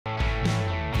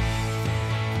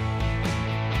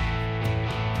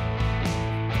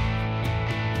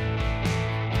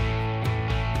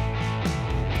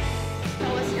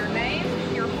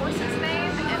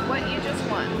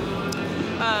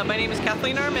My name is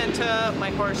Kathleen Armenta. My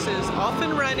horse is off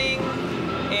and running,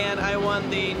 and I won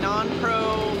the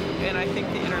non-pro and I think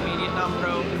the intermediate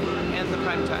non-pro and the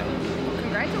prime time.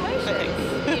 Congratulations. I think.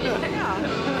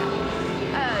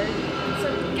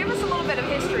 So give us a little bit of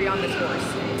history on this horse.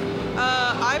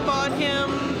 I bought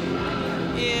him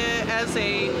as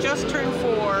a just turned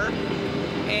 4,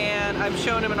 and I've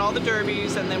shown him in all the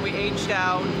derbies, and then we aged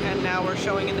out, and now we're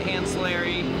showing in the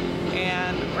ancillary,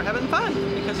 and we're having fun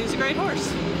because he's a great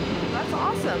horse. That's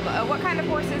awesome. What kind of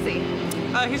horse is he?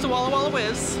 He's a Walla Walla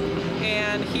Whiz,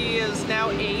 and he is now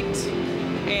 8,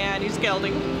 and he's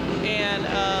gelding, and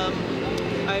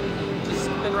I've just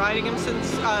been riding him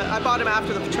since I bought him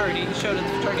after the fraternity. He showed at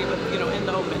the fraternity, but in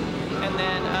the open, and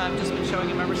then I've just been showing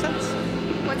him ever since.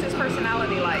 What's his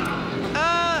personality like?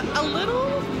 A little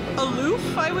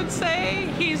aloof, I would say.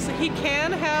 He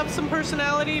can have some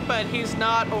personality, but he's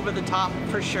not over the top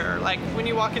for sure. Like when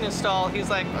you walk in his stall, he's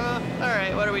like, all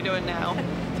right, what are we doing now?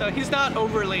 So he's not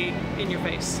overly in your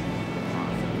face.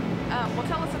 Awesome. Well,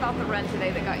 tell us about the run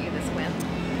today that got you this win.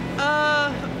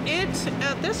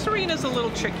 This arena is a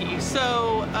little tricky,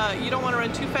 so you don't want to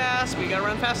run too fast, but you got to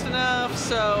run fast enough.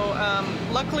 So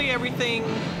luckily everything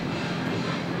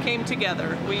came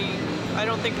together. I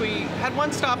don't think we had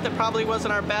one stop that probably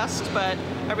wasn't our best, but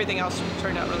everything else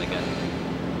turned out really good.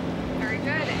 Very good.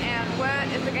 And what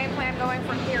is the game plan going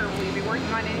from here? Will you be working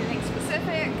on anything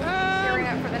specific? Gearing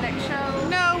up for the next show?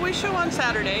 No, we show on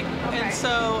Saturday, okay. And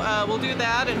so we'll do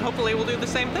that, and hopefully we'll do the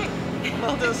same thing.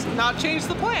 We'll just not change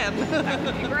the plan. That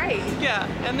would be great. Yeah,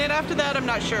 and then after that, I'm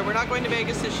not sure. We're not going to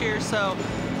Vegas this year, so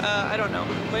I don't know.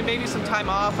 Maybe some time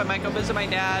off. I might go visit my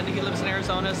dad. He lives in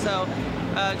Arizona, so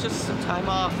just some time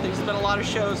off. There's been a lot of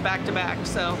shows back to back,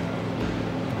 so.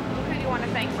 Who do you want to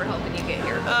thank for helping you get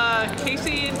here?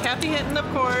 Casey and Kathy Hinton, of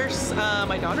course,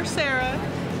 my daughter Sarah,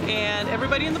 and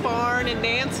everybody in the barn, and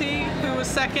Nancy, who was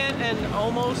second and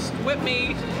almost whipped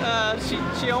me.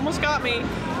 She almost got me,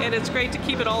 and it's great to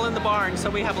keep it all in the barn, so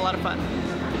we have a lot of fun.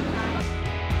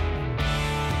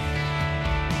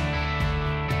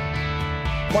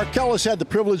 Markel has had the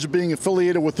privilege of being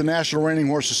affiliated with the National Reining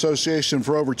Horse Association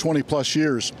for over 20 plus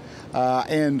years.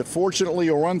 And fortunately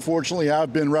or unfortunately,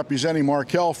 I've been representing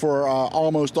Markel for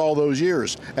almost all those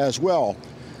years as well.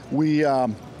 We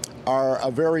are a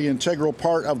very integral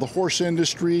part of the horse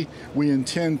industry. We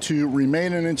intend to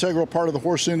remain an integral part of the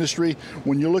horse industry.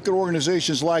 When you look at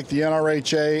organizations like the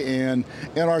NRHA and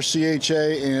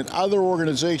NRCHA and other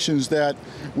organizations that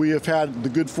we have had the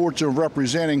good fortune of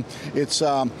representing, it's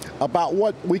about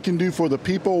what we can do for the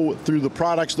people through the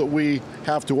products that we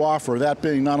have to offer, that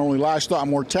being not only livestock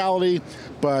mortality,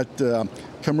 but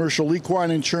commercial equine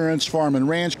insurance, farm and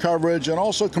ranch coverage, and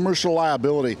also commercial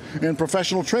liability and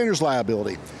professional trainers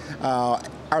liability.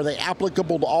 Are they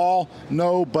applicable to all?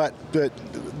 No, but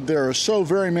there are so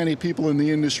very many people in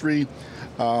the industry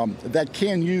that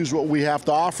can use what we have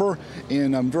to offer,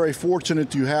 and I'm very fortunate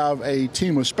to have a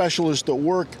team of specialists that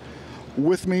work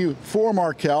with me for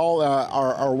Markel,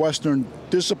 our Western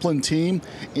discipline team,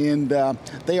 and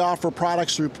they offer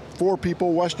products for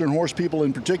people, Western horse people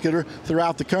in particular,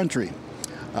 throughout the country.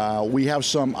 We have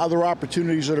some other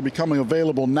opportunities that are becoming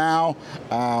available now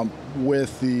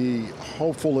with the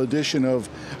hopeful addition of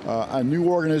a new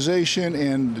organization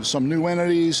and some new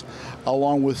entities,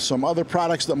 along with some other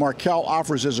products that Markel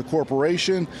offers as a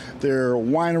corporation. Their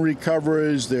winery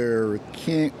coverage, their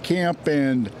camp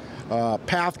and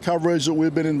path coverage that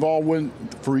we've been involved with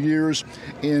for years.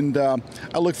 And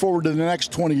I look forward to the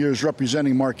next 20 years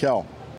representing Markel.